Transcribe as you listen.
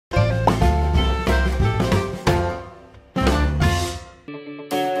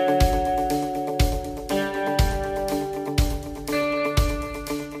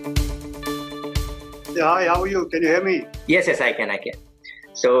Yeah, hi, how are you? Can you hear me? Yes, I can.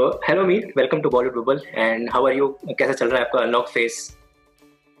 So, hello Mir, welcome to Bollywood Bubble. And how are you? कैसा चल रहा है आपका unlock phase?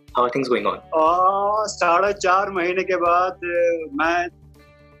 How are things going on? 4.5 महीने के बाद मैं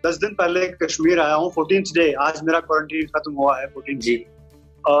 10 दिन पहले कश्मीर आया हूँ. 14th डे आज मेरा क्वारंटीन खत्म हुआ है. 14th जी.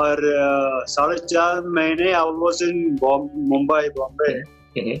 और 4.5 महीने I was in Mumbai, Bombay.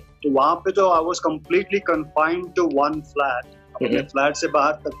 तो वहाँ पे तो I was completely confined to one flat. अपने फ्लैट से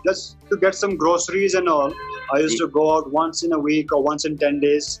बाहर तक just to get some groceries and all. I used to go out once in a week or once in 10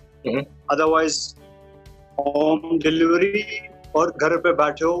 days. Otherwise, home delivery और घर पे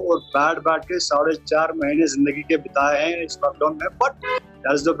बैठे हो और बैठ के 4.5 महीने जिंदगी के बिताए हैं इस लॉकडाउन में. But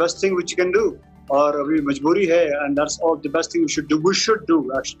that's the best thing which you can do. और अभी मजबूरी है and that's all the best thing we should do. We should do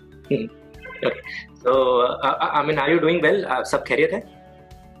actually. Okay. So, I mean, are you doing well? सब खैरियत है?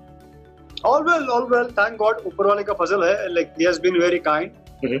 All well. Thank God. ऊपर वाले का फजल है. Like he has been very kind.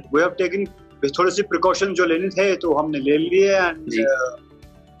 We have taken थोड़ी सी precaution जो लेने थे तो हमने ले लिए and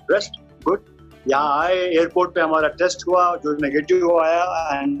rest good. यहाँ आए एयरपोर्ट पे हमारा टेस्ट हुआ जो नेगेटिव आया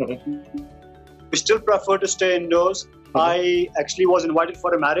and we still prefer to stay indoors. I actually was invited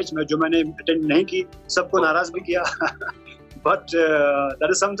for a marriage जो मैंने अटेंड नहीं की, सबको नाराज भी किया. But that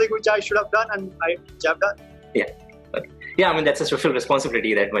is something which I should have done and I have done. Yeah, I mean that's a social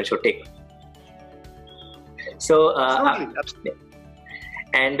responsibility that one should take. So,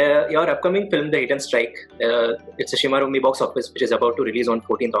 and your upcoming film, The Hidden Strike, it's a Shimarumi box office which is about to release on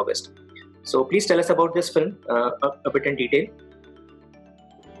 14th August. So please tell us about this film a bit in detail.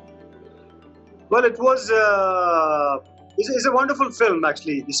 Well, it was it's a wonderful film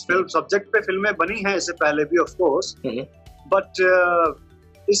actually. This film subject पे फिल्में बनी हैं इससे पहले भी of course, but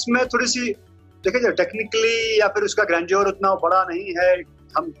इसमें थोड़ी सी देखें जो technically या फिर उसका grandeur उतना बड़ा नहीं है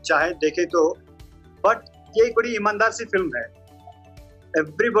हम चाहे देखें तो, but ये एक बड़ी ईमानदार सी फिल्म है.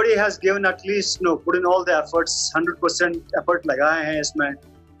 Everybody has given at least put in all the efforts, 100% effort लगाए हैं इसमें.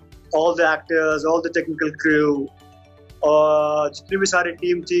 All the actors, all the technical crew, और जितनी भी सारी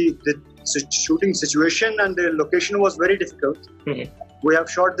टीम थी. The shooting situation and the location was very difficult. We have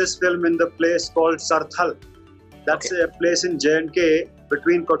shot this film in the place called Sarthal. That's a place in J&K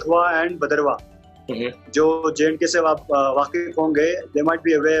between Kothwa and Badarwa. जो J&K से वाकिफ होंगे, they might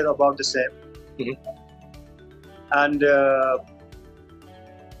be aware about the same. And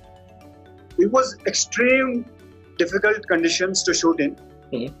it was extreme difficult conditions to shoot in.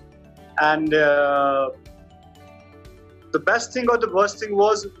 And the best thing or the worst thing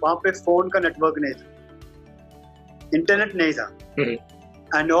was वहाँ पे phone का network नहीं था, internet नहीं था.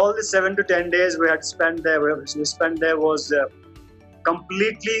 And all the 7 to 10 days we spent there was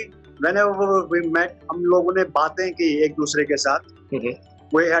completely, whenever we met हम लोगों ने बातें की एक दूसरे के साथ.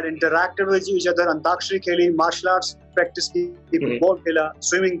 We had interacted with each other, antakshari खेली, martial arts practice की, football खेला,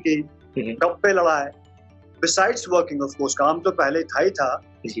 swimming की, गप्पे लड़ाए. Besides working of course, काम तो पहले था ही था.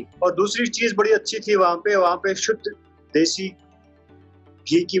 और दूसरी चीज बड़ी अच्छी थी वहाँ पे शुद्ध देसी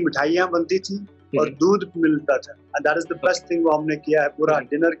घी की मिठाइयाँ बनती थी और दूध मिलता था. And that is the best thing वो हमने किया है. पूरा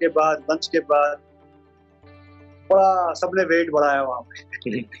डिनर के बाद, लंच के बाद बड़ा सबने वेट बढ़ाया वहाँ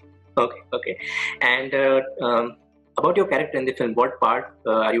पे. Okay. And about your character in the film, what part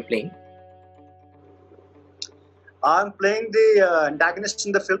are you playing? I'm playing the antagonist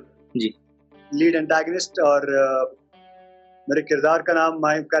in the film. Lead antagonist. और मेरे किरदार का नाम,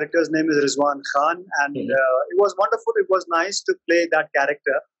 my character's name is Rizwan Khan, and it was wonderful. It was nice to play that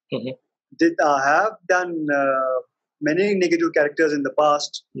character. I have done many negative characters in the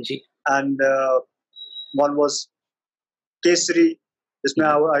past, and one was Kesari. जिसमें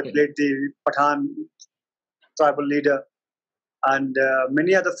I played the Pathan tribal leader, and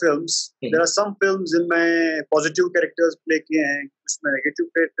many other films. There are some films in my positive characters play किए हैं, इसमें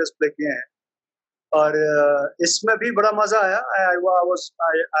negative characters play किए हैं. और इसमें भी बड़ा मजा आया.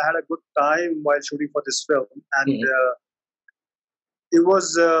 I had a good time while shooting for this film, and it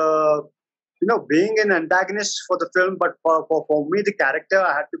was being an antagonist for the film, but for me the character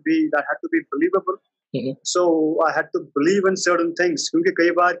had to be believable. So I had to believe in certain things. क्योंकि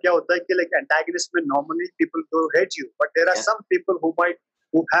कई बार क्या होता है कि like antagonist में normally people will hate you, but there are some people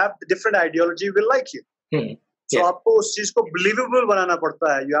who have the different ideology will like you. So आपको उस चीज को believable बनाना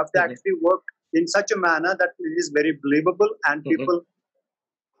पड़ता है. You have to actually work in such a manner that it is very believable and people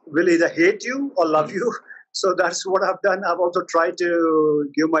will either hate you or love you. So that's what I've done. I've also tried to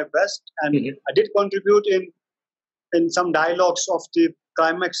give my best, and I did contribute in some dialogues of the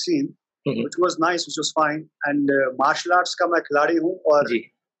climax scene, which was nice, which was fine. And martial arts का मैं खिलाड़ी हूँ और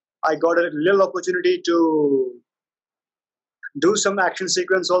I got a little opportunity to do some action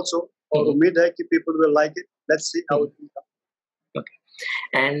sequence also. और उम्मीद है कि people will like it. Let's see how it will come. Okay.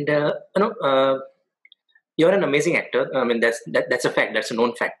 And you're an amazing actor. I mean, that's a fact. That's a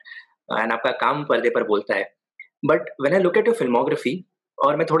known fact. And आपका काम पर्दे पर बोलता है. But when I look at your filmography,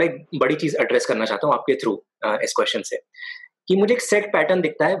 और मैं थोड़ा एक बड़ी चीज एड्रेस करना चाहता हूँ आपके थ्रू इस क्वेश्चन से, कि मुझे एक सेट पैटर्न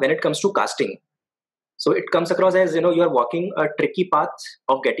दिखता है when it comes to casting. So it comes across as, you know, you are walking a tricky path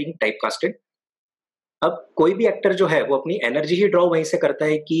of getting typecasted. अब कोई भी एक्टर जो है वो अपनी एनर्जी ही ड्रॉ वहीं से करता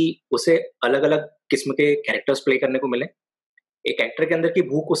है कि उसे अलग अलग किस्म के कैरेक्टर्स प्ले करने को मिले. एक एक्टर के अंदर की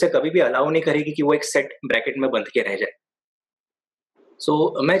भूख उसे कभी भी अलाउ नहीं करेगी कि वो एक सेट ब्रैकेट में बंध के रह जाए. सो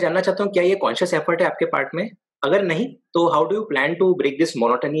मैं जानना चाहता हूँ, क्या ये कॉन्शियस एफर्ट है आपके पार्ट में? अगर नहीं, तो how do you plan to break this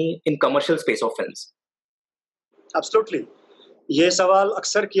monotony in commercial space of films? Absolutely, ये सवाल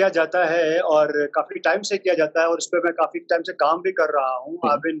अक्सर किया जाता है और काफी टाइम से किया जाता है, और इस पे मैं काफी टाइम से काम भी कर रहा हूँ.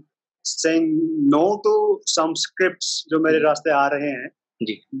 I been saying no to some scripts जो मेरे रास्ते आ रहे हैं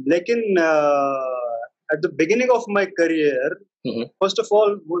जी. लेकिन at the beginning of my career, first of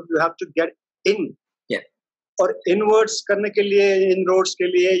all you have to get in. और इनवर्ड्स करने के लिए, इनरोड्स के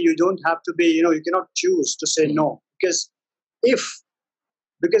लिए, you don't have to be, you cannot choose to say no, because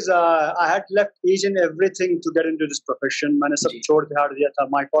I had left each and everything to get into this profession. मैंने सब छोड़ के हट दिया था.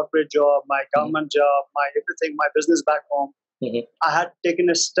 My corporate job, my government job, my everything, my business back home. I had taken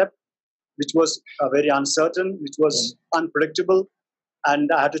a step which was very uncertain, which was unpredictable,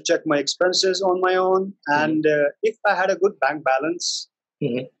 and I had to check my expenses on my own. And if I had a good bank balance,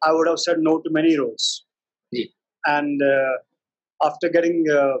 I would have said no to many roles. And after getting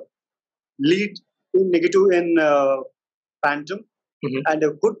lead in negative in Phantom and a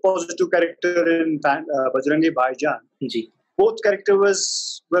good positive character in Bajrangi Bhaijaan, both characters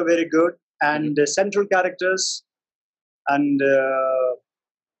were very good and central characters. And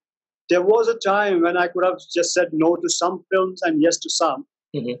there was a time when I could have just said no to some films and yes to some,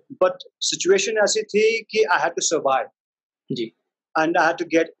 but situation ऐसी थी कि I had to survive, and I had to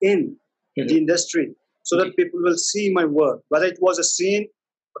get in the industry. So that people will see my work, whether it was a scene,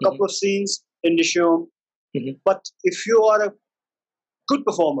 a couple of scenes in the show. But if you are a good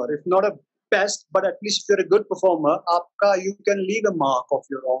performer, if not a best, but at least if you're a good performer, you can leave a mark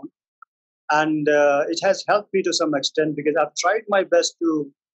of your own. And it has helped me to some extent, because I've tried my best to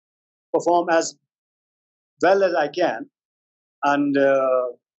perform as well as I can. And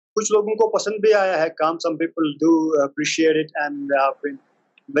कुछ लोगों को पसंद भी आया है काम. Some people do appreciate it, and I've been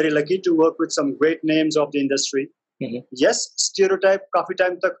very lucky to work with some great names of the industry. Yes, stereotype काफी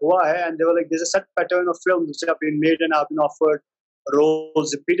time तक हुआ है, and they were like, there's a set pattern of films which have been made and I've been offered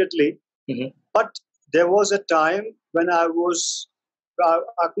roles repeatedly. But there was a time when I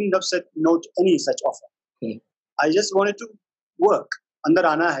couldn't have said no to any such offer. I just wanted to work. अंदर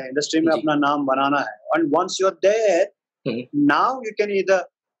आना है, industry में अपना नाम बनाना है. And once you're there, now you can either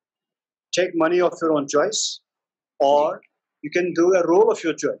take money of your own choice, or you can do a role of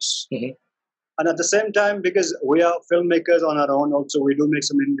your choice. And at the same time, because we are filmmakers on our own also, we do make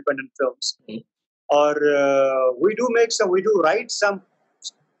some independent films. Or we do write some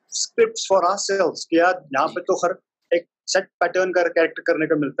scripts for ourselves. कि यार यहाँ पे तो हर एक set pattern का character करने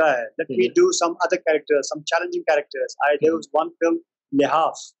को मिलता है. Let me do some other characters, some challenging characters. There was one film,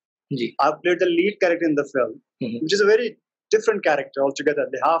 Lehaf. I played the lead character in the film, which is a very different character altogether.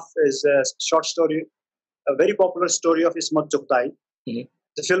 Lehaf is a short story, a very popular story of Ismat Chugtai.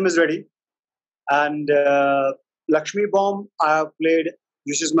 The film is ready, and Lakshmi Bomb I have played,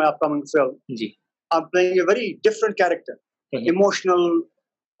 which is my upcoming film. I'm playing a very different character, emotional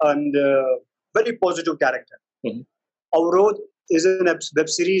and very positive character. Avrodh is a web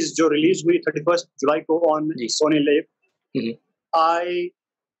series जो release हुई 31st July को on Sony Live. I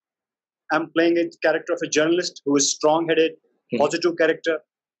am playing a character of a journalist who is strong-headed, positive character.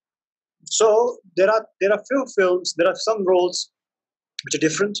 So there are few films, there are some roles which are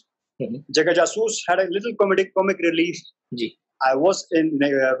different. Jaga Jasoos had a little comic relief. I was in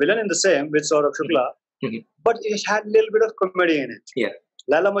villain in the same with Saurabh Shukla, but it had a little bit of comedy in it.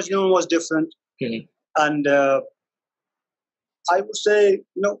 Laila Majnun was different, and I would say,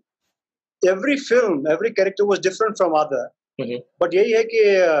 every film, every character was different from other. But यही है कि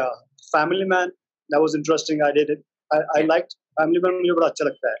Family Man, that was interesting. I did it. I liked Family Man. मुझे बड़ा अच्छा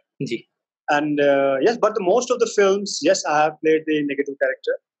लगता है. And yes, but the most of the films, yes, I have played the negative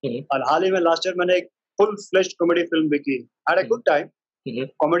character. And हाल ही में last year मैंने एक full-fledged comedy film भी की. I had a good time.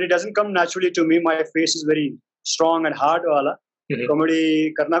 Comedy doesn't come naturally to me. My face is very strong and hard वाला.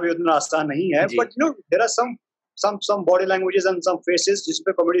 Comedy करना भी उतना आसान नहीं है. But there are some body languages and some faces जिस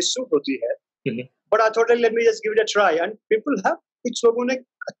पे comedy suit होती है. But I thought, let me just give it a try. And people have, कुछ लोगों ने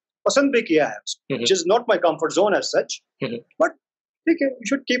पसंद भी किया है, which is not my comfort zone as such. But okay, you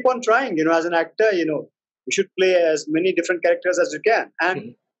should keep on trying. As an actor, you should play as many different characters as you can.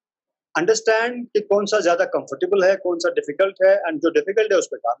 And understand कि कौन सा ज्यादा कंफर्टेबल है, कौन सा difficult है, and जो difficult है उस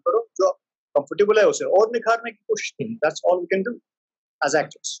पर काम करो, जो कंफर्टेबल है उसे और निखारने की कोशिश करो. That's all we can do as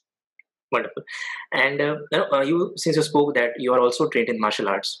actors. Wonderful. And you, since you spoke that you are also trained in martial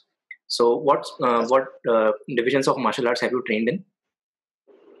arts, so what divisions of martial arts have you trained in?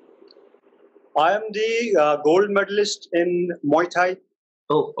 I am the gold medalist in Muay Thai.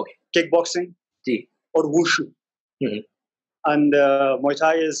 Oh, okay. Kickboxing. Ji. Or Wushu. Mm-hmm. And Muay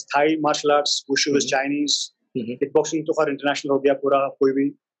Thai is Thai martial arts. Wushu is Chinese. Kickboxing तो खैर international हो गया पूरा, कोई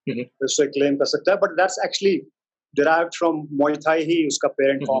भी उससे claim कर सकता है. But that's actually derived from Muay Thai ही उसका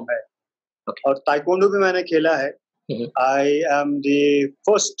parent form है. Okay. और Taekwondo भी मैंने खेला है. I am the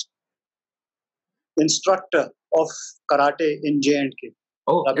first instructor of karate in J&K.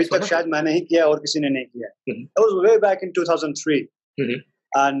 अभी तक शायद मैंने ही किया और किसी ने नहीं किया. That was way back in 2003.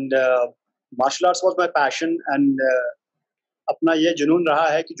 And martial arts was my passion. And अपना ये जुनून रहा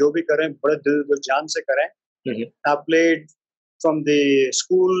है कि जो भी करें बड़े दिल जान से करें. I played from the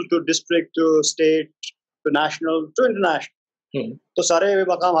school to district to state to national to international. तो सारे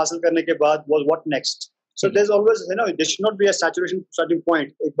मकाम हासिल करने के बाद was what next? So there's always, there should not be a saturation starting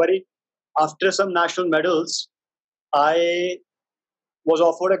point. एक बारी after some national medals, I was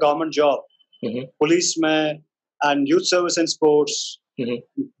offered a government job, police में and youth service and sports.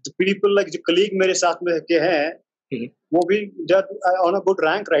 The people like जो colleague मेरे साथ में के हैं, वो भी they're on a good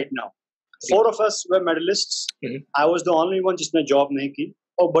rank right now. 4 of us were medalists. I was the only one जिसने job नहीं की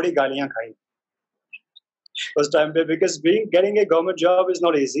और बड़ी गालियाँ खाई. First time because getting a government job is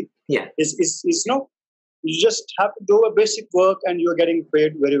not easy. Yeah, it's no. You just have to do a basic work and you're getting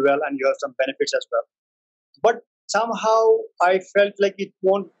paid very well and you have some benefits as well. But somehow I felt like I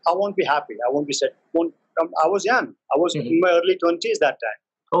won't be happy. I won't be set. I was young. I was in my early 20s that time.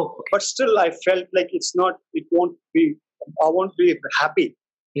 Oh, okay. But still I felt like I won't be happy.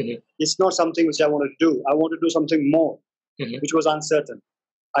 It's not something which I wanted to do. I wanted to do something more, which was uncertain.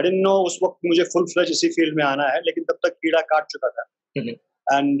 I didn't know उस वक्त मुझे full fledged इसी field में आना है, लेकिन तब तक कीड़ा काट चुका था.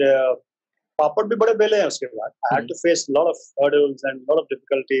 And पापड़ भी बड़े बेले हैं उसके बाद. I had to face a lot of hurdles and a lot of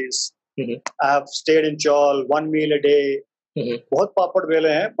difficulties. I have stayed in chawl, 1 meal a day. बहुत पापड़ बेले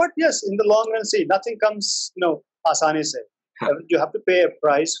हैं. But yes, in the long run, see, nothing comes, आसानी से. You have to pay a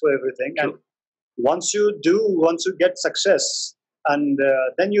price for everything. And once you get success, and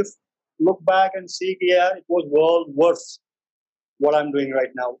then you look back and see, yeah, it was well worth what I'm doing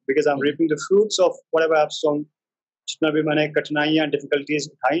right now, because I'm reaping the fruits of whatever I've sown. जितना भी मैंने कठिनाइयाँ, difficulties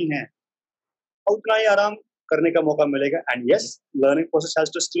उठाई हैं, उतना ही आराम करने का मौका मिलेगा. And yes, learning process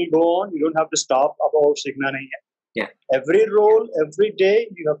has to still go on. You don't have to stop. अब और सीखना नहीं है. Yeah. Every role, every day,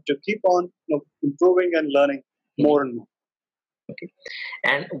 you have to keep on improving and learning more and more. Okay.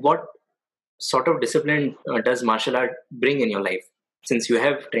 And what sort of discipline does martial art bring in your life, since you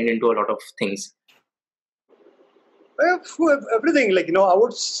have trained into a lot of things? Everything,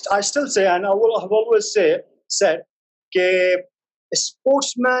 I still say, and have always said that a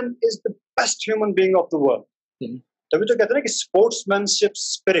sportsman is the best human being of the world. तभी तो कहते हैं कि sportsmanship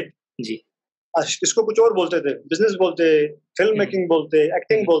spirit. जी. इसको कुछ और बोलते थे, business बोलते, film making बोलते,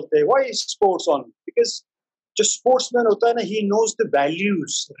 acting बोलते. Why sports on? Because जो sportsman होता है ना, he knows the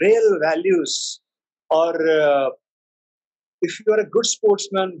values, real values. और if you are a good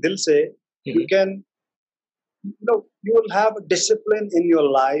sportsman, दिल से, you can. You will have discipline in your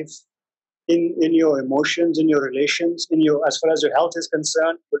life, in your emotions, in your relations, as far as your health is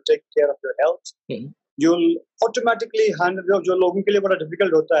concerned, you'll take care of your health. You'll automatically handle जो लोगों के लिए बड़ा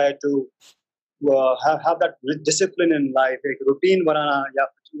difficult होता है to have that discipline in life, एक routine बनाना, या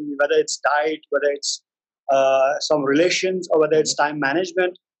whether it's diet, whether it's some relations, or whether it's time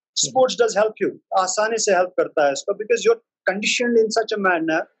management. Sports does help you. आसानी से help करता है इसको, because you're conditioned in such a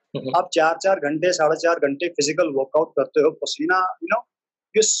manner. आप 4 घंटे 4.5 घंटे physical workout करते हो, पसीना,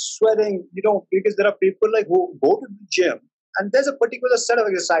 you're sweating, because there are people who go to the gym and there's a particular set of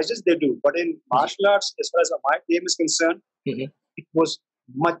exercises they do. But in martial arts, as far as my game is concerned, it was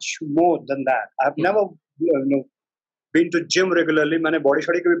much more than that. I've never been to gym regularly. मैंने body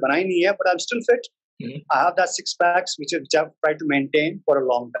shody कभी बनाई नहीं है, but I'm still fit. I have that 6 packs which I've tried to maintain for a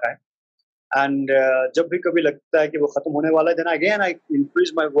long time. And जब भी कभी लगता है कि वो खत्म होने वाला है, then again I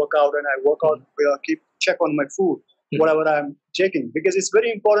increase my workout and I work out, keep check on my food, whatever I'm taking, because it's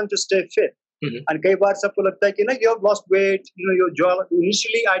very important to stay fit. And कई बार सबको लगता है कि ना, you have lost weight, your jaw.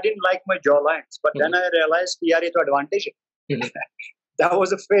 Initially I didn't like my jaw lines, but then I realized कि यार ये तो advantage है. That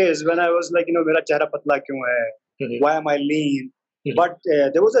was a phase when I was like, मेरा चेहरा पतला क्यों है? Why am I lean? But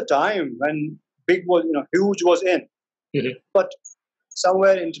there was a time when big was, huge was in. But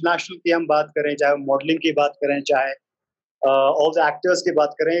somewhere international की हम बात करें, चाहे मॉडलिंग की बात करें, चाहे all the actors की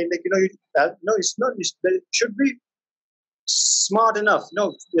बात करें, like it's not, they should be smart enough.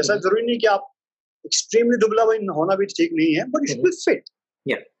 No, ऐसा जरूरी नहीं कि आप extremely दुबला होना भी ठीक नहीं है, but you should be fit.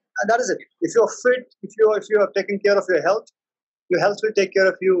 Yeah. And that is it. If you're fit, if you are taking care of your health will take care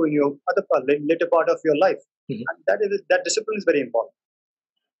of you in your other part, later part of your life. And that discipline is very important.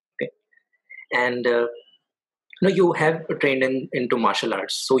 Okay. And you have trained into martial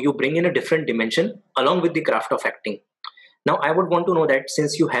arts, so you bring in a different dimension along with the craft of acting. Now, I would want to know that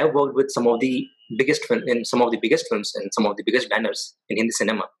since you have worked with some of the biggest films and some of the biggest banners in Hindi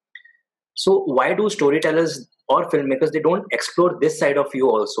cinema, so why do storytellers or filmmakers, they don't explore this side of you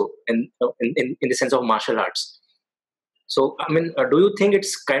also in the sense of martial arts? So, I mean, do you think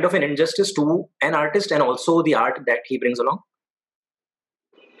it's kind of an injustice to an artist and also the art that he brings along?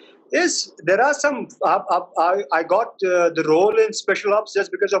 Yes, there are some. I got the role in special ops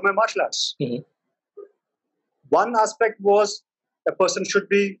just because of my martial arts. One aspect was a person should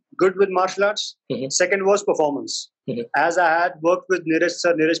be good with martial arts. Second was performance. As I had worked with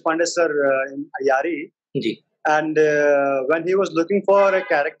Neeraj Pandey sir in Ayari, and when he was looking for a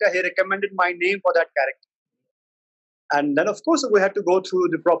character, he recommended my name for that character. And then, of course, we had to go through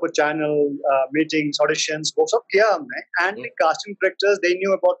the proper channel, meetings, auditions, and the casting directors, they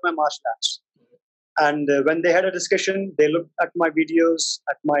knew about my martial arts. And when they had a discussion, they looked at my videos,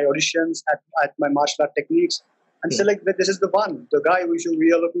 at my auditions, at my martial art techniques, and said, like, this is the one, the guy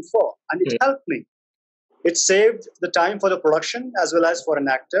we are looking for. And it helped me. It saved the time for the production as well as for an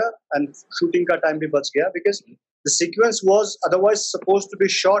actor, and shooting ka time bhi bach gaya, because the sequence was otherwise supposed to be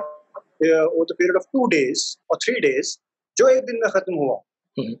shot over the period of 2 days or 3 days, jo ek din mein khatam hua.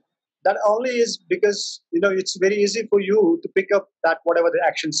 That only is because it's very easy for you to pick up that whatever the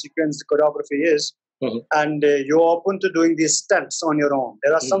action sequence, the choreography is, and you're open to doing these stunts on your own.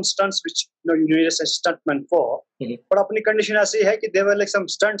 There are some stunts which you need a stuntman for, but apni condition aisi hai ki there were like some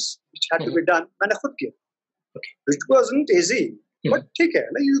stunts which had to be done. मैंने खुद किया. It wasn't easy, but ठीक है,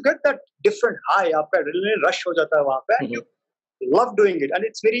 you get that different high, आपका adrenaline rush हो जाता है वहाँ पे, and you love doing it, and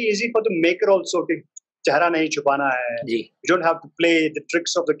it's very easy for the maker also कि चेहरा नहीं छुपाना है. You don't have to play the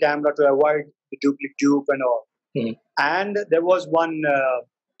tricks of the camera to avoid the dupe and all. And there was one,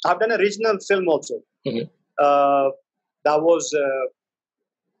 I've done a regional film also. That was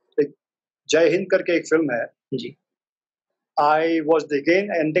Jai Hind करके एक film है. I was again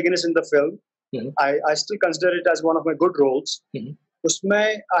antagonist in the film. I still consider it as one of my good roles.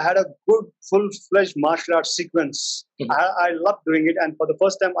 Usme I had a good full-fledged martial arts sequence. I loved doing it, and for the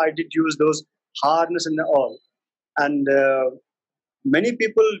first time I did use those harness and all. And many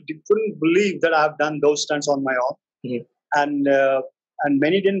people couldn't believe that I have done those stunts on my own. And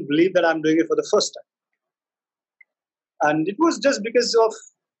many didn't believe that I'm doing it for the first time. And it was just because of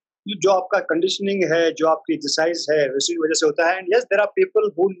जो आपका conditioning है, जो आपकी exercise है, उसी वजह से होता है. And yes, there are people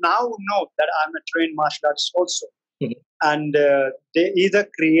who now know that I'm a trained martial artist also. And they either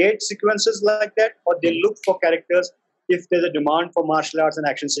create sequences like that, or they look for characters. If there's a demand for martial arts and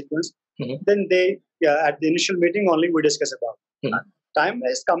action sequence, then they, at the initial meeting only we discuss about it. Time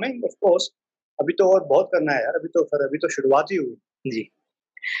is coming, of course. अभी तो और बहुत करना है यार. अभी तो शुरुआत ही हुई. जी.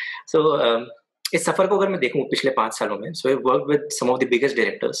 So इस सफर को अगर मैं देखूं पिछले 5 सालों में, so I worked with some of the biggest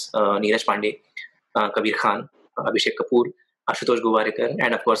directors, Neeraj Pandey, Kabir Khan, Abhishek Kapoor, Ashutosh Gowariker,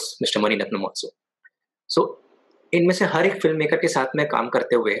 and of course Mr. Mani Ratnam also. So इनमें से हर एक फिल्म मेकर के साथ में काम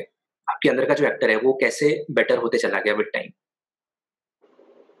करते हुए आपके अंदर का जो एक्टर है वो कैसे बेटर होते चला गया विद टाइम?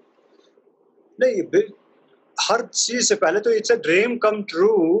 नहीं, हर चीज से पहले तो it's a dream come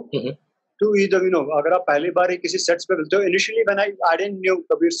true to either अगर आप पहली बार ही किसी सेट्स पे मिलते हो. Initially when I didn't knew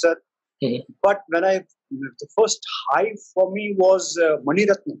Kabir sir, but when the first high for me was Mani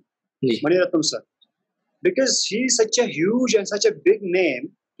Ratnam sir, because he's such a huge and such a big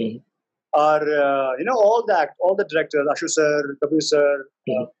name. Or all the directors, Ashu sir, Kabir sir,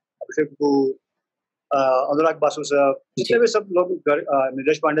 Abhishek Kapoor, Anurag Basu sir, जितने भी सब लोग,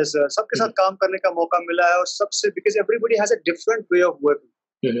 Neeraj Pandey sir, सबके साथ काम करने का मौका मिला है. और सबसे because everybody has a different way of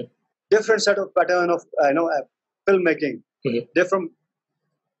working, different set of pattern of filmmaking, different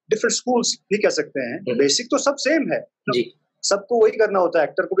schools भी कह सकते हैं. बेसिक तो सब सेम है, सबको वही करना होता है,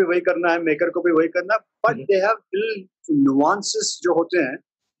 एक्टर को भी वही करना है, मेकर को भी वही करना है, but they have little nuances जो होते हैं.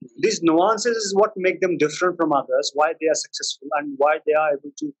 These nuances is what make them different from others, why they are successful and why they are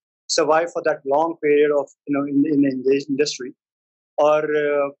able to survive for that long period of in the industry. Or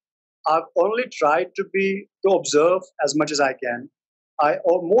I've only tried to observe as much as I can.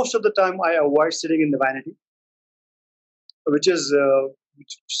 Most of the time I avoid sitting in the vanity, which is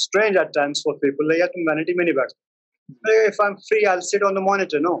strange at times for people. Like, तुम vanity में नहीं बैठते. If I'm free, I'll sit on the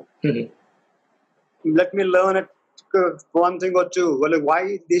monitor. No, let me learn it one thing or two. Well, like,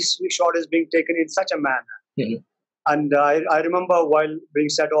 why this shot is being taken in such a manner? And I remember while being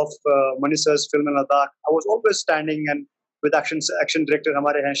set off Manisha's film in Ladakh, I was always standing and with action director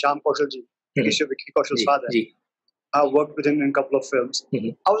हमारे हैं Shyam Kaushal ji, Vicky Kaushal's father. I worked with him in a couple of films.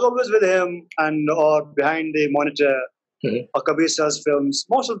 I was always with him and or behind the monitor or Kabir Sir's films.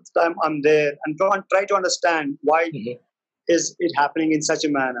 Most of the time I'm there and try to understand why is it happening in such a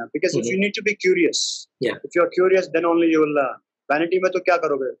manner. Because if you need to be curious, if you're curious, then only you will learn. Vanity में तो क्या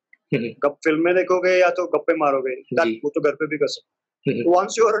करोगे? कब फिल्में देखोगे या तो गप्पे मारोगे? वो तो घर पे भी कर सकते.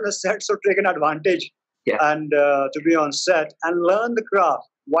 Once you are on a set, so take an advantage and to be on set and learn the craft.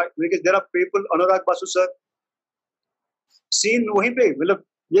 Why? Because there are people. Anurag Basu sir. Scene वहीं पे मतलब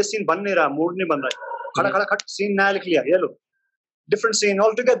ये सीन बन नहीं रहा, मूड नहीं बन रहा, खड़ा खड़ा खट सीन नया लिख लिया, ये लो different seen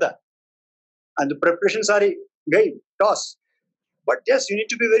all together and the preparation सारी गई toss. But yes you need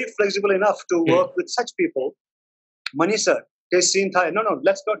to be very flexible enough to work with such people. Money sir के सीन था, no no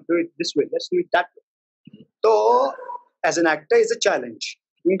let's not do it this way, let's do it that way. तो as an actor is a challenge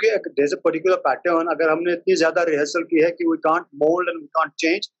क्योंकि there is a particular pattern. अगर हमने इतनी ज्यादा rehearsal की है कि we can't mould and we can't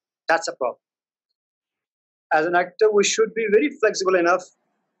change, that's a problem. As an actor, we should be very flexible enough.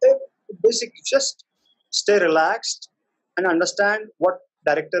 Basically, just stay relaxed and understand what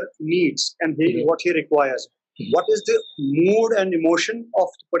director needs and what he requires. What is the mood and emotion of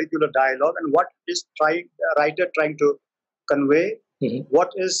the particular dialogue, and what is writer trying to convey?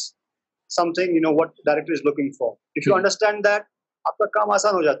 What is something what director is looking for? If you understand that, आपका काम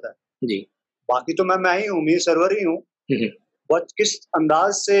आसान हो जाता है. जी. बाकी तो मैं ही हूँ, मीर सरवर ही हूँ. But किस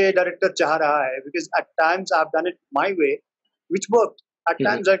अंदाज से डायरेक्टर चाह रहा है, because at times I've done it my way, which worked. At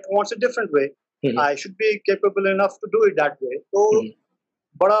times I want a different way. I should be capable enough to do it that way. तो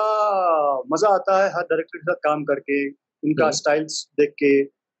बड़ा मजा आता है हर डायरेक्टर के साथ काम करके, उनका स्टाइल्स देख के,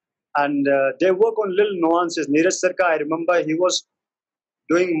 and they work on little nuances. Neeraj sir का I remember he was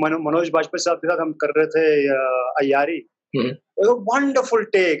doing Manoj Bajpayee साहब के साथ हम कर रहे थे अय्यारी. A wonderful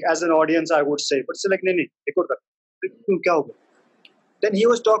take as an audience I would say, but select नहीं एक और क्या होगा. Then he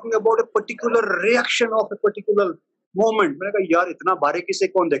was talking about a particular reaction of a particular moment. मैंने कहा यार इतना बारीकी से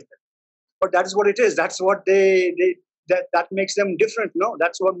कौन देखता है? But that is what it is. That's what that makes them different. No,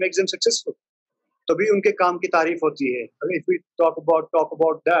 that's what makes them successful. तभी उनके काम की तारीफ होती है. If we talk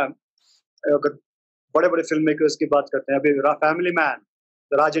about them, अगर बड़े-बड़े फिल्म मेकर्स की बात करते हैं, अभी family man,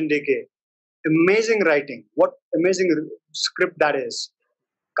 Rajan DK, amazing writing. What amazing script that is.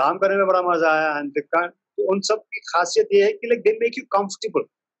 काम करने में बड़ा मजा आया. And उन सब की खासियत ये है कि like they make you comfortable.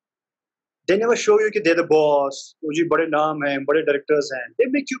 They never show you कि they're the boss. वो जी बड़े नाम हैं, बड़े directors हैं. They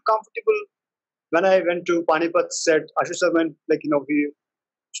make you comfortable. When I went to Panipat set, Ashu sir went he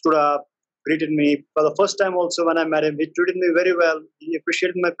stood up, greeted me for the first time. Also when I met him, he treated me very well. He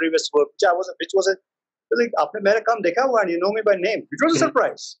appreciated my previous work, which was like आपने मेरा काम देखा हुआ and you know me by name. It was a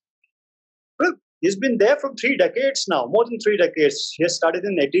surprise. Well, he's been there for 3 decades now, more than 3 decades. He has started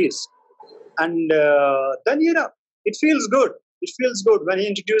in the 80s. And then it feels good. It feels good when he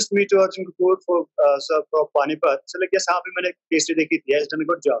introduced me to Arjun Kapoor for Panipat. So like yes, हाँ भी मैंने केसरी देखी थी. He has done a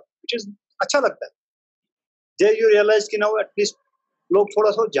good job, which is अच्छा लगता है. There you realize कि now at least लोग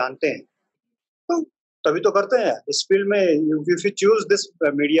थोड़ा सा जानते हैं. तो तभी तो करते हैं इस फील्ड में. If you choose this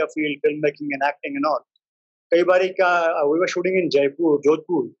media field, filmmaking and acting and all. कई बारी का we were shooting in Jaipur,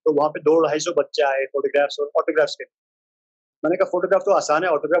 Jodhpur. तो वहाँ पे 200-250 बच्चे आए photographs और autographs के. मैंने कहा फोटोग्राफ तो आसान है,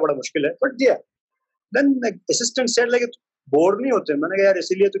 ऑटोग्राफ बड़ा मुश्किल है. बट दिया. Then assistant said like bore नहीं होते. मैंने कहा यार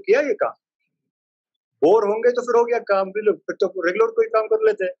इसीलिए तो किया ये काम. बोर होंगे तो फिर हो गया काम भी. फिर तो रेगुलर कोई काम कर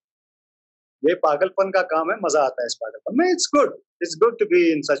लेते. ये पागलपन का काम है, मजा आता है इस पागलपन में. It's good to be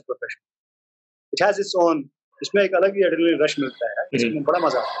in such profession. It has its own. इसमें एक अलग ही एड्रेनलिन रश मिलता है. इसमें बड़ा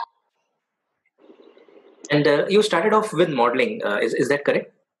मजा आता है. And you started off with modeling. Is that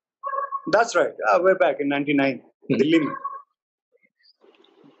correct? That's right. Way back in 99, Delhi में.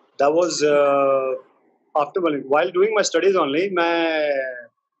 That was after while doing my studies only.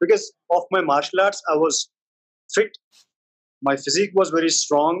 Because of my martial arts, I was fit. My physique was very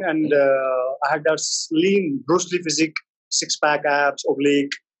strong, and I had that lean Bruce Lee physique, 6-pack abs,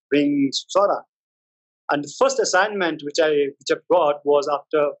 oblique, wings, sort of. And the first assignment which I got was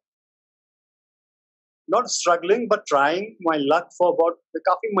after not struggling but trying my luck for about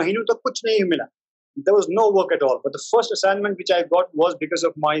काफी महीनों तक कुछ नहीं मिला. There was no work at all. But the first assignment which I got was because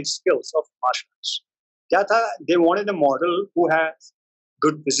of my skills of martial arts. क्या था? They wanted a model who has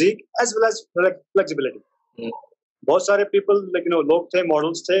good physique as well as flexibility. बहुत सारे people लोग थे,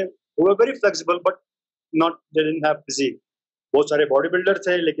 models थे, who were very flexible but they didn't have physique. बहुत सारे bodybuilder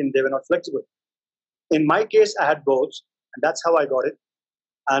थे लेकिन they were not flexible. In my case, I had both, and that's how I got it.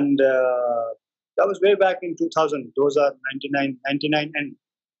 And That was way back in 2000. Those are 99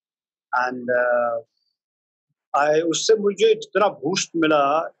 and उससे मुझे इतना boost मिला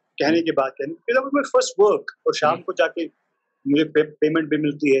कहने की बात है because that was my first work और शाम को जाके मुझे पेमेंट भी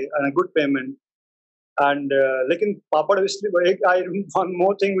मिलती है and a good payment and लेकिन पापड़ इसलिए one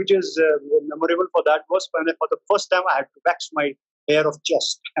more thing which is memorable for that was when for the first time I had to wax my hair of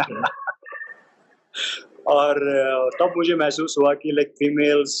chest और तब मुझे महसूस हुआ कि like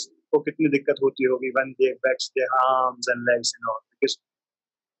females को कितनी दिक्कत होती होगी when they wax their arms and legs and all because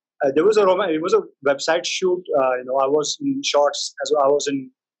it was a website shoot. I was in shorts as I was in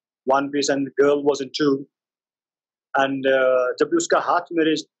one piece and the girl was in two. And जब भी उसका हाथ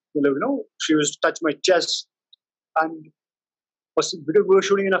मेरे, she was touch my chest and because we were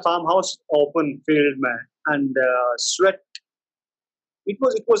shooting in a farmhouse, open field man, and sweat. It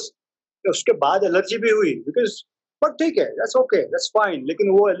was उसके बाद allergy भी हुई because but ठीक है, that's okay, that's fine. लेकिन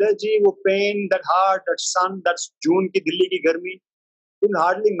वो allergy, वो pain, that heart, that sun, that June की दिल्ली की गर्मी. Didn't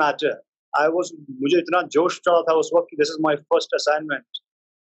hardly matter. मुझे इतना जोश चढ़ा था उस वक्त कि this is my first assignment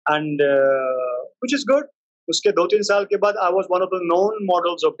and which is good. उसके 2-3 साल के बाद I was one of the known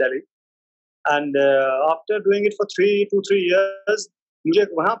models of Delhi and after doing it for 2-3 years मुझे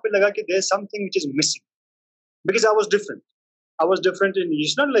वहाँ पे लगा कि there's something which is missing because I was different. I was different in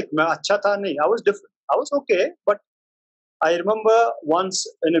it's not like मैं अच्छा था नहीं. I was different. I was okay, but I remember once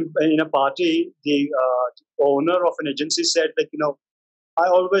in a party the owner of an agency said like I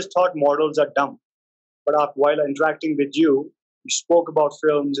always thought models are dumb, but while interacting with you, you spoke about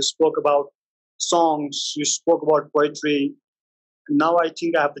films, you spoke about songs, you spoke about poetry. And now I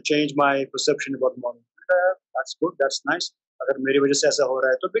think I have to change my perception about models. That's good, that's nice. अगर मेरी वजह से ऐसा हो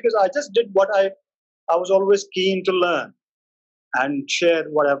रहा है तो because I just did what I was always keen to learn and share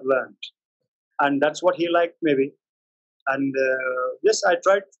what I've learned, and that's what he liked maybe. And yes, I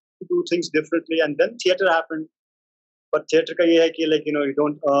tried to do things differently, and then theatre happened. But theatre का ये है कि you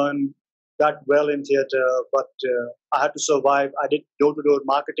don't earn that well in theatre, but I had to survive. I did door-to-door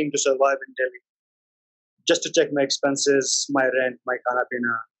marketing to survive in Delhi, just to check my expenses, my rent, my khana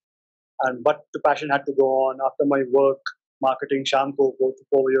pina, but the passion had to go on after my work. Marketing, sham ko go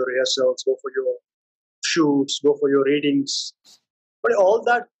for your rehearsals, go for your shoots, go for your readings, but all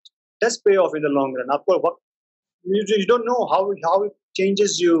that does pay off in the long run. Aapko you don't know how it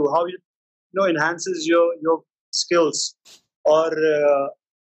changes you, how it enhances your skills, or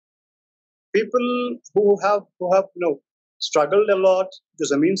people who have struggled a lot, जो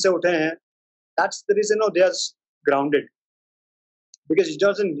ज़मीन से उठे हैं, that's the reason they are grounded because it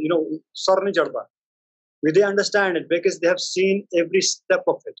doesn't sir नहीं चढ़ता. They understand it because they have seen every step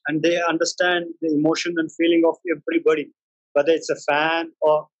of it and they understand the emotion and feeling of everybody, whether it's a fan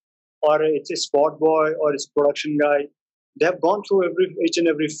or it's a spot boy or it's a production guy. They have gone through each and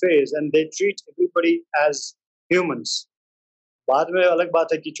every phase and they treat everybody as humans. बाद में अलग बात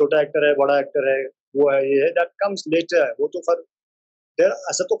है कि छोटा actor है, बड़ा actor है, वो है, ये है, that comes later. वो तो फिर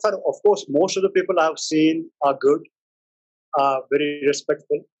ऐसा तो फिर of course most of the people I have seen are good, are very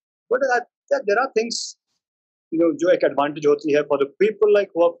respectful, but there are things जो एक advantage होती है for the people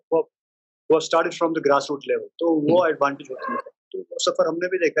like who have started from the grassroots level. तो वो advantage होती है. तो वो सफर हमने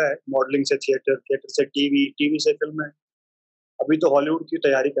भी देखा है, मॉडलिंग से थिएटर, थिएटर से टीवी से फिल्म है. अभी तो हॉलीवुड की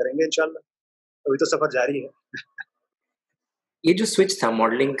तैयारी करेंगे इंशाल्लाह. अभी तो सफर जारी है. ये जो स्विच था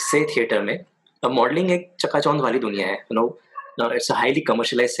मॉडलिंग से थिएटर में, अब मॉडलिंग एक चकाचौंध वाली दुनिया है. It's a highly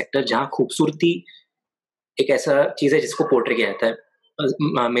commercialised sector जहाँ खूबसूरती एक ऐसा चीज है जिसको पोर्ट्रे किया जाता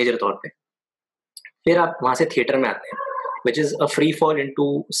है मेजर तौर पे. फिर आप वहां से थिएटर में आते हैं, which is a free fall into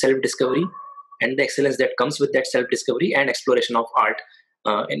self discovery and the excellence that comes with that self discovery and exploration of art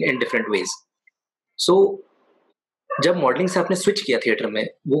in different ways. So जब मॉडलिंग से आपने स्विच किया थिएटर में,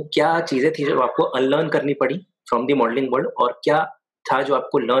 वो क्या चीजें थी जो आपको अनलर्न करनी पड़ी फ्रॉम द मॉडलिंग वर्ल्ड, और क्या था जो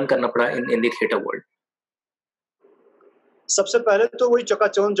आपको लर्न करना पड़ा इन द थिएटर वर्ल्ड? सबसे पहले तो वही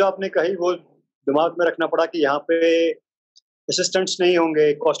चकाचौंध जो आपने कही वो दिमाग में रखना पड़ा कि यहाँ पे असिस्टेंट्स नहीं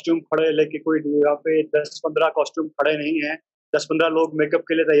होंगे, कॉस्ट्यूम खड़े लेके कोई यहाँ पे 10-15 कॉस्ट्यूम खड़े नहीं हैं, 10-15 लोग मेकअप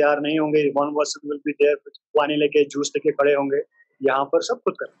के लिए तैयार नहीं होंगे, one person will be there पानी लेके जूस लेके खड़े होंगे, यहाँ पर सब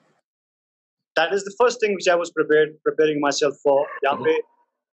खुद करना. That is the first thing which I was preparing myself for. यहाँ पे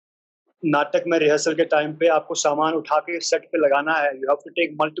नाटक में रिहर्सल के टाइम पे आपको सामान उठा के सेट पे लगाना है. You have to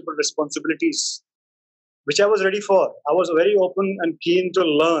take multiple responsibilities, which I was ready for. I was very open and keen to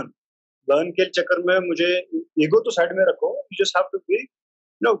learn. Learn के चक्कर में मुझे ईगो तो साइड में रखो. You just have to be,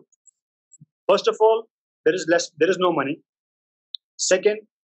 first of all, there is no money. Second,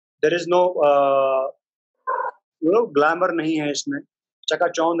 there is no glamour नहीं है इसमें,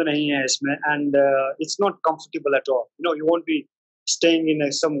 चकाचौंध नहीं है इसमें, and it's not comfortable at all. You won't be staying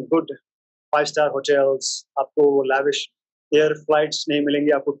in some good 5 star hotels, आपको lavish air flights नहीं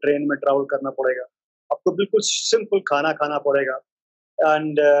मिलेंगे, आपको ट्रेन में ट्रैवल करना पड़ेगा, आपको बिल्कुल सिंपल खाना खाना पड़ेगा,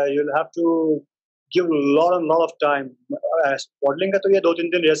 and you'll have to give lot of time. Modelling का तो ये 2-3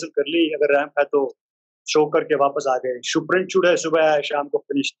 दिन रिहर्सल कर ली, अगर रैंप है तो शो करके वापस आ गए, प्रिंट शूट है सुबह आए शाम को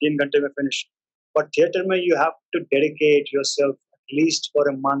फिनिश, 3 घंटे में फिनिश. बट थिएटर में you have to dedicate yourself at least for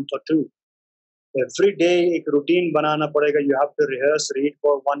a month और 2. एवरी डे एक रूटीन बनाना पड़ेगा. You have to rehearse, read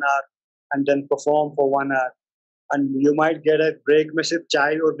for 1 hour and then perform for 1 hour. And you might get a break में सिर्फ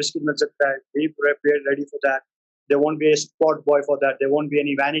चाय और biscuit मिल सकता है. Be prepared, ready for that. There won't be a spot boy for that. There won't be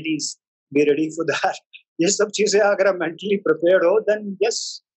any vanities. Be ready for that. ये सब चीजें अगर आप mentally prepared हो, then yes.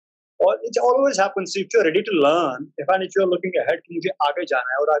 और it always happens if you're ready to learn. If you're looking ahead कि मुझे आगे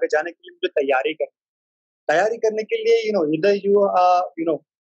जाना है और आगे जाने के लिए मुझे तैयारी करने के लिए either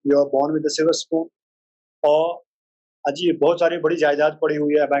you are born with a silver spoon or अजी बहुत सारी बड़ी जायदाद पड़ी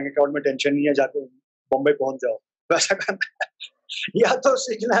हुई है बैंक अकाउंट में, टेंशन नहीं है, जाके बॉम्बे पहुंच जाओ, वैसा करना है. या तो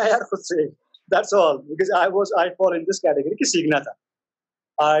सीखना है यार खुद से. That's all. Because I fall in this category कि सीखना था.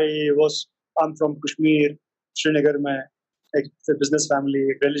 I'm from Kashmir, Srinagar में एक business family,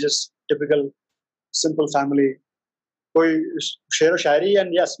 religious, typical, simple family. कोई शेर व शायरी,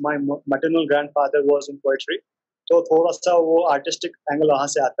 and yes, my maternal grandfather was in poetry. तो थोड़ा सा वो artistic angle वहाँ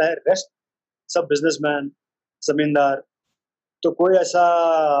से आता है. Rest सब businessman, जमींदार. तो कोई ऐसा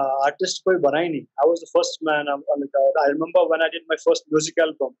आर्टिस्ट कोई बना ही नहीं. I was the first man. I remember when I did my first music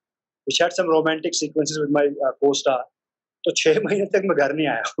album, which had some romantic sequences with my co-star. तो 6 महीने तक मैं घर नहीं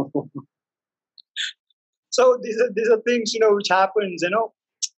आया. So these are things which happens.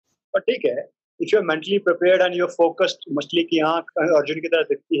 But ठीक है, if you're mentally prepared and you're focused, मछली की आंख अर्जुन की तरह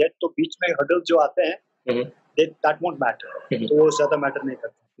दिखती है, तो बीच में हर्डल्स जो आते हैं, that won't matter. तो वो ज्यादा मैटर नहीं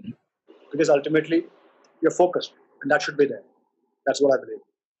करता. Because ultimately you're focused and that should be there. That's what I believe.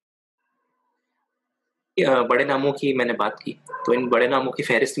 बड़े नामों की मैंने बात की, तो इन बड़े नामों की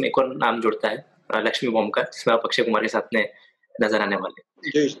फहरिस्त में एक और नाम जुड़ता है, लक्ष्मी बॉम्ब का, जिसमें आप अक्षय कुमार के साथ में नजर आने वाले.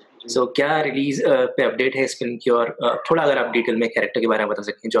 जी. So, क्या रिलीज पे अपडेट है इस फिल्म की, और थोड़ा अगर आप डिटेल में कैरेक्टर के बारे में बता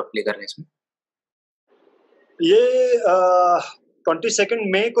सकते हैं जो आप प्ले कर रहे हैं इसमें. ये 22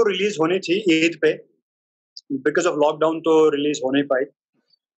 मई को रिलीज होनी थी ईद पे. बिकॉज ऑफ लॉकडाउन तो रिलीज हो नहीं पाई,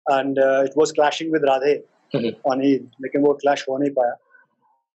 and it was clashing with Radhe on Eid, लेकिन वो क्लैश हो नहीं पाया.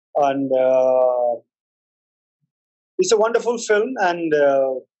 And it's a wonderful film, and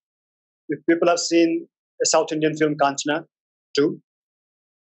if people have seen a South Indian film Kanchana too,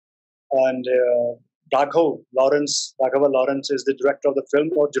 and Raghava Lawrence is the director of the film,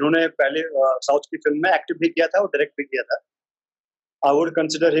 और जिन्होंने पहले south की film में एक्टिव भी किया था और डायरेक्ट भी किया था. I would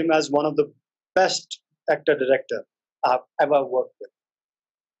consider him as one of the best actor director I've ever worked with.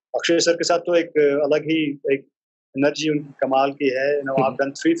 Akshay sir के साथ तो एक अलग ही एक एनर्जी उनकी कमाल की है. I've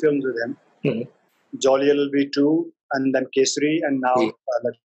done 3 films with him. Jolly LLB 2, and then Kesari, and now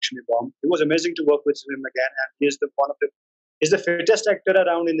Lakshmi Bomb. It was amazing to work with him again, and he's the fittest actor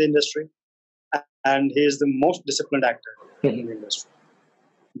around in the industry, and he is the most disciplined actor in the industry.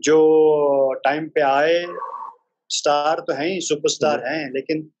 जो time पे आए, star तो हैं ही, superstar हैं,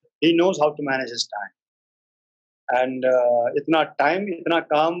 लेकिन he knows how to manage his time. And इतना time, इतना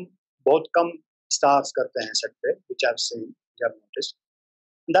काम बहुत कम स्टार्स करते हैं सेट पे, which I've seen, which I've noticed.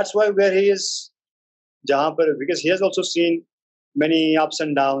 And that's why where he is, जहाँ पर, because he has also seen many ups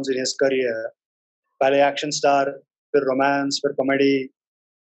and downs in his career. पहले एक्शन स्टार, फिर रोमांस, फिर कॉमेडी,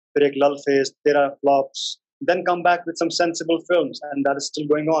 फिर एक लल phase, 13 flops, then come back with some sensible films, and that is still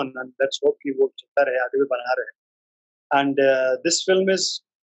going on, and let's hope कि वो चलता रहे, आगे भी बना रहे. And this film is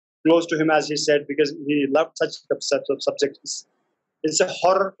close to him, as he said, because he loved such subjects. It's a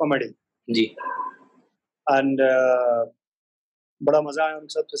horror comedy. Ji. And बड़ा मजा आया उन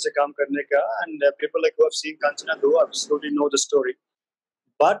सब से काम करने का, and people like who have seen Kanchana 2 absolutely know the story.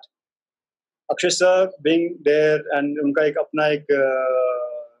 But Akshay sir being there, and उनका एक अपना एक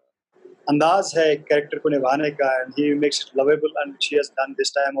अंदाज है एक कैरेक्टर को निभाने का, and he makes it lovable, and which he has done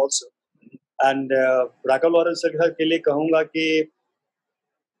this time also. And Raghava Lawrence sir के लिए कहूँगा कि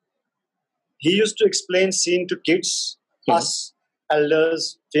he used to explain scene to kids, us,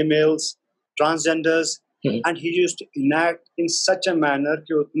 elders, females, transgenders. And he used to enact in such a manner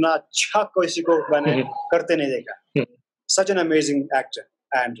कि उतना अच्छा किसी को मैंने करते नहीं देखा. Such an amazing actor,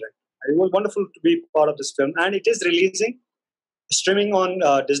 and it was wonderful to be part of this film. And it is releasing, streaming on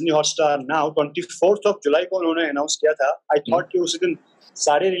Disney Hotstar now. 24th of July को उन्होंने announce किया था. I thought कि उसी दिन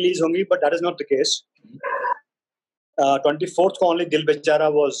सारे release होंगी, but that is not the case. 24th को only दिल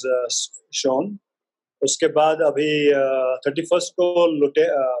बेचारा was shown. उसके बाद अभी 31st को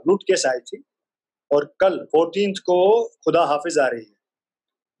लूट केस आई थी, और कल 14th को खुदा हाफिज आ रही है.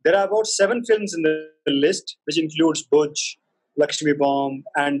 There are about 7 films in the list, which includes Bhuj, Lakshmi Bomb,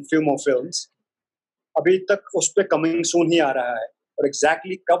 and few more films. अभी तक उस पे coming soon ही आ रहा है, और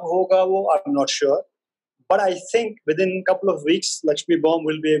exactly कब होगा वो I'm not sure. But I think within a couple of weeks, Lakshmi Bomb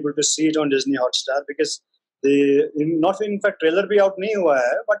will be able to see it on Disney Hotstar because not in fact trailer भी out नहीं हुआ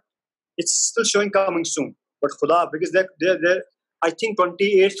है, but it's still showing coming soon. But खुदा because they I think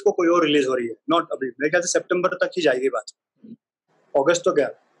 28th को कोई और release हो रही है, not अभी मेरे ख्याल से सितंबर तक ही जाएगी बात. अगस्त तो गया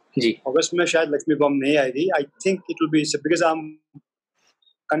जी, अगस्त में शायद लक्ष्मी बॉम्ब नहीं आएगी. I think it will be because I'm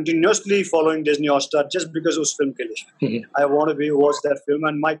continuously following Disney Hotstar just because उस film के लिए. I want to watch that film,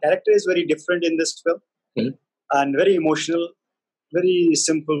 and my character is very different in this film, and very emotional, very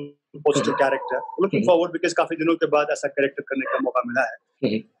simple, positive character. Looking forward because काफी दिनों के बाद ऐसा character करने का मौका मिला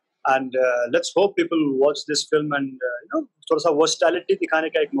है. And let's hope people watch this film and थोड़ा सा versatility दिखाने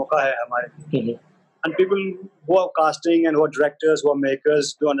का एक मौका है हमारे. And people who are casting and who are directors, who are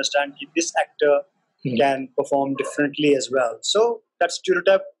makers, do understand that this actor can perform differently as well. So that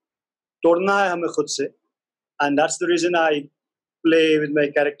stereotype तोड़ना है हमें खुद से, and that's the reason I play with my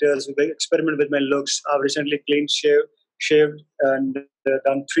characters, experiment with my looks. I've recently clean shaved and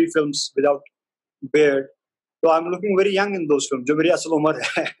done 3 films without beard, so I'm looking very young in those films. जो मेरी असल उम्र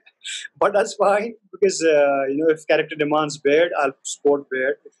है, but that's fine because if character demands beard, I'll sport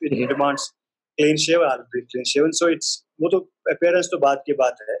beard. If it demands clean shave, I'll be clean shaven. So it's वो तो appearance तो बात की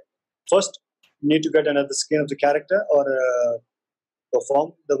बात है. First, you need to get under the skin of the character or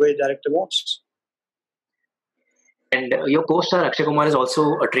perform the way director wants. And your co-star Akshay Kumar is also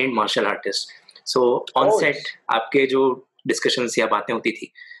a trained martial artist. So on set आपके जो discussions या बातें होती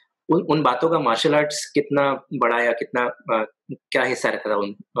थी, उन बातों का martial arts कितना बड़ा या कितना क्या हिस्सा रहता था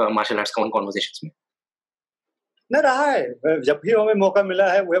उन martial arts का उन conversations में? न रहा है, जब भी हमें मौका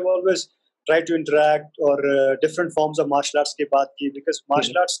मिला है, we have always tried to interact or different forms of martial arts की बात की, because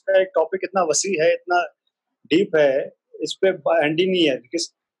martial arts का एक topic इतना वसी है, इतना deep है, इस पे end ही नहीं है.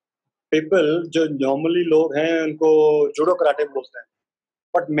 Because people जो normally लोग हैं उनको judo karate बोलते हैं,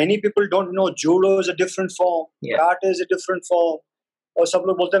 but many people don't know judo is a different form, karate is a different form, और सब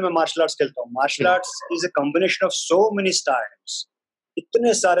लोग बोलते हैं मैं martial arts खेलता हूँ. Martial arts is a combination of so many styles.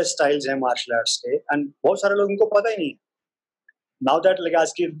 इतने सारे styles हैं martial arts के, and बहुत सारे लोगों को पता ही नहीं. Now that like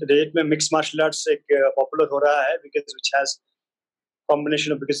आज की date में mixed martial arts एक popular हो रहा है, because which has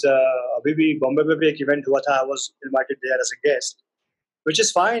combination of, because अभी भी बॉम्बे में भी एक event हुआ था, I was invited there as a guest, which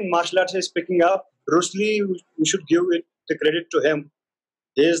is fine. Martial arts is picking up. Bruce Lee, we should give it the credit to him.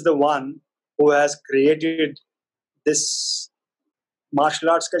 He is the one who has created this martial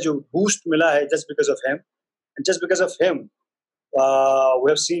arts का जो boost मिला है just because of him, and just because of him,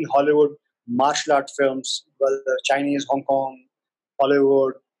 we have seen Hollywood martial art films, well, Chinese, Hong Kong,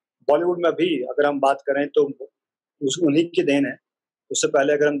 Hollywood, Bollywood में भी अगर हम बात करें तो उन्हीं की देन है. उससे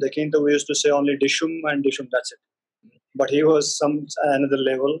पहले अगर हम देखें तो we used to say only Dishum and Dishum, that's it. But he was another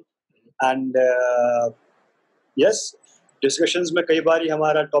level, and yes, discussions में कई बार ही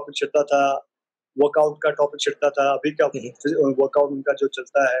हमारा टॉपिक छिड़ता था, वर्कआउट का टॉपिक छिड़ता था. अभी का वर्कआउट उनका जो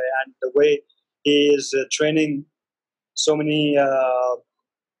चलता है, and the way he is training so many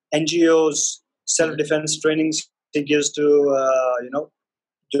NGOs, self defense trainings he gives to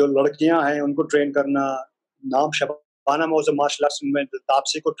जो लड़कियां हैं उनको ट्रेन करना. नाम शबाना में उसे मार्शल आर्ट्स में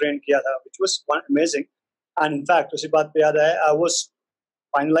तापसी को ट्रेन किया था, which was amazing. And in fact, उसी बात पे याद आया, I was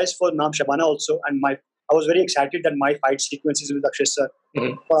finalized for Naam Shabana also, and I was very excited that my fight sequences with Akshay sir.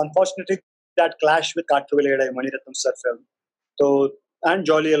 But unfortunately, that clashed with Karthavileda, Mani Ratnam sir film. So, and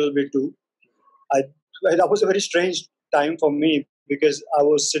Jolly LLB too. That was a very strange time for me because I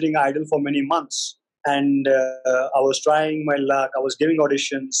was sitting idle for many months, and I was trying my luck. I was giving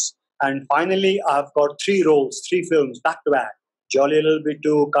auditions, and finally, I've got 3 roles, 3 films back to back: Jolly LLB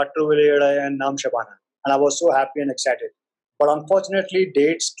 2, Karthavileda, and Naam Shabana. And I was so happy and excited. But unfortunately,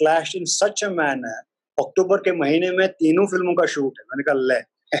 dates clashed in such a manner. अक्टूबर के महीने में 3 फिल्मों का shoot है. मैंने कहा ले.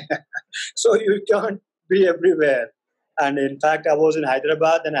 So you can't be everywhere. And in fact, I was in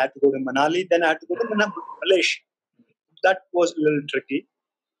Hyderabad, then I had to go to Manali, then I had to go to Malaysia. That was a little tricky.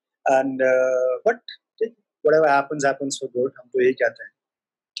 And but whatever happens, happens for good. हम तो यही कहते हैं.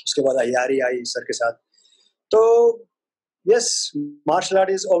 उसके बाद अय्यारी आई sir के साथ. तो yes, martial art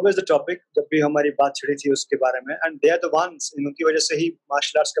is always the topic. जब भी हमारी बात छिड़ी थी उसके बारे में, and they are the ones, इनकी वजह से ही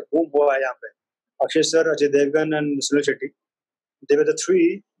martial arts का boom हुआ है यहाँ पे. Akshay sir, Ajay Devgan and Sunil Shetty, they were the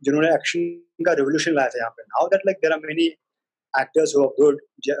 3 जिन्होंने action का revolution लाया था यहाँ पे. Now that like there are many actors who are good,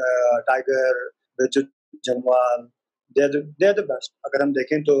 Tiger, Vijay Jamwal, they are the best. अगर हम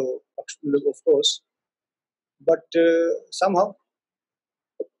देखें तो of course, but somehow,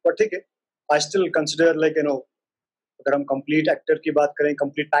 but ठीक है, I still consider like अगर हम कंप्लीट एक्टर की बात करें,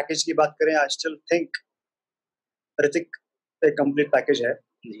 कंप्लीट पैकेज की बात करें, आई स्टिल थिंक ऋतिक एक कंप्लीट पैकेज है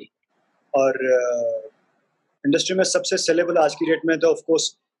जी. और इंडस्ट्री में सबसे सेलेबल आज की डेट में तो of course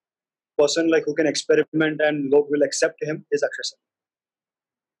person like who can experiment and लोग will accept him is Akshay sir.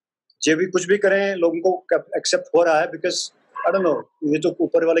 जो भी कुछ भी करें लोगों को एक्सेप्ट हो रहा है बिकॉज आई डोंट नो, ये तो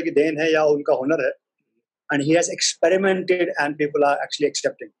ऊपर वाले की देन है या उनका हुनर है. And he has experimented and people are actually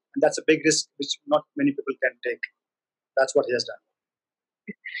accepting. And that's a big risk which not many people can take. That's what he has done.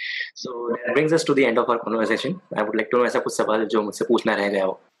 So that brings us to the end of our conversation. I would like to know ऐसा कुछ सवाल जो मुझसे पूछना रह गया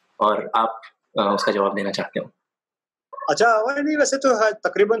हो और आप उसका जवाब देना चाहते हो. अच्छा, नहीं वैसे तो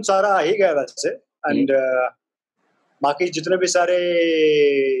तकरीबन सारा आ ही गया वैसे. And बाकी जितने भी सारे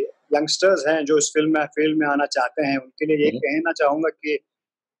यंगस्टर्स हैं जो इस फील्ड में आना चाहते हैं उनके लिए ये कहना चाहूंगा कि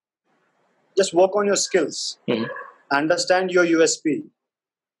just work on your skills. Understand your USP.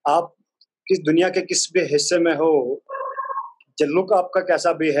 आप किस दुनिया के किस भी हिस्से में हो, लुक आपका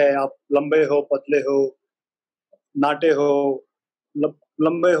कैसा भी है, आप लंबे हो, पतले हो, नाटे हो,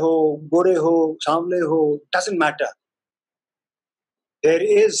 लंबे हो, गोरे हो, सांवले हो, doesn't matter. There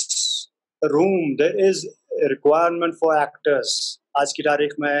is a room, there is a requirement for actors. आज की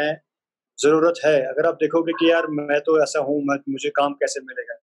तारीख में जरूरत है. अगर आप देखोगे कि यार मैं तो ऐसा हूँ, मुझे काम कैसे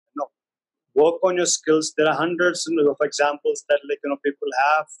मिलेगा? Work on your skills. There are hundreds of examples that people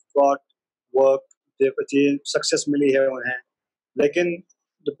have got work, they've achieved success मिली है उन्हें. लेकिन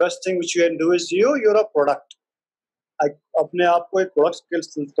the best thing which you can do is you're a product. अपने आप को एक प्रोडक्ट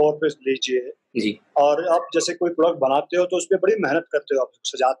के तौर पे लीजिए जी. और आप जैसे कोई प्रोडक्ट बनाते हो तो उस पर बड़ी मेहनत करते हो, आप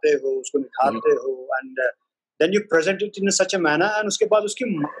सजाते हो, उसको निखारते हो and then you present it in such a manner and उसके बाद उसकी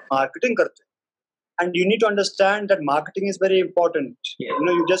मार्केटिंग करते हो. And you need to understand that marketing is very important. Yeah.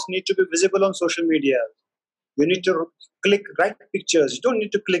 You just need to be visible on social media. You need to click right pictures. You don't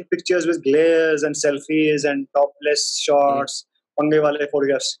need to click pictures with glares and selfies and topless shots, pange wale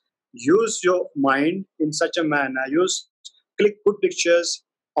photographs. Use your mind in such a manner. Click good pictures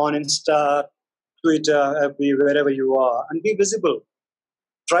on Insta, Twitter, wherever you are, and be visible.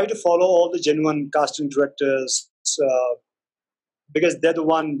 Try to follow all the genuine casting directors, because they're the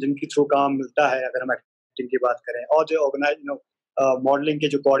one जिनके through काम मिलता है अगर हम acting की बात करें, और जो ऑर्गेनाइज मॉडलिंग के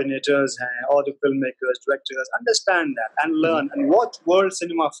जो कोऑर्डिनेटर्स हैं और जो film makers, directors, understand that and learn and watch world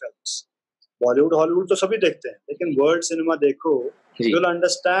cinema films. Bollywood Hollywood तो सभी देखते हैं, लेकिन वर्ल्ड सिनेमा देखो, यू विल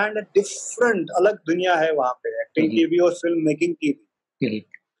अंडरस्टैंड डिफरेंट, अलग दुनिया है वहाँ पे एक्टिंग की भी और फिल्म मेकिंग की भी.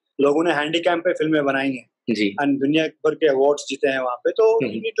 लोगों ने हैंडीकैम पे फिल्में बनाई हैं एंड दुनिया भर के अवार्ड्स जीते हैं वहाँ पे. तो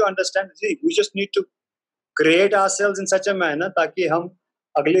you need to understand, we just need to create ourselves in such a manner ताकि हम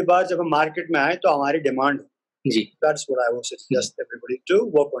अगली बार जब हम मार्केट में आए तो हमारी डिमांड हो. जी. That's what I would suggest everybody to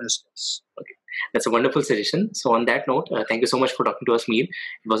work on your skills. Okay, that's a wonderful suggestion. So on that note, thank you so much for talking to us, Mir.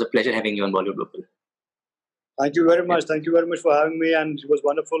 It was a pleasure having you on Bollywood Bubble. Thank you very much. Thank you very much for having me, and it was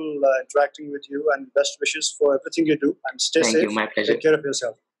wonderful interacting with you. And best wishes for everything you do. And stay safe. Thank you. My pleasure. Take care of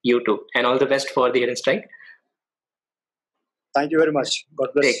yourself. You too. And all the best for the hearing strike. Thank you very much.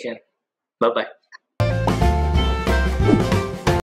 God bless. Take care. Bye bye.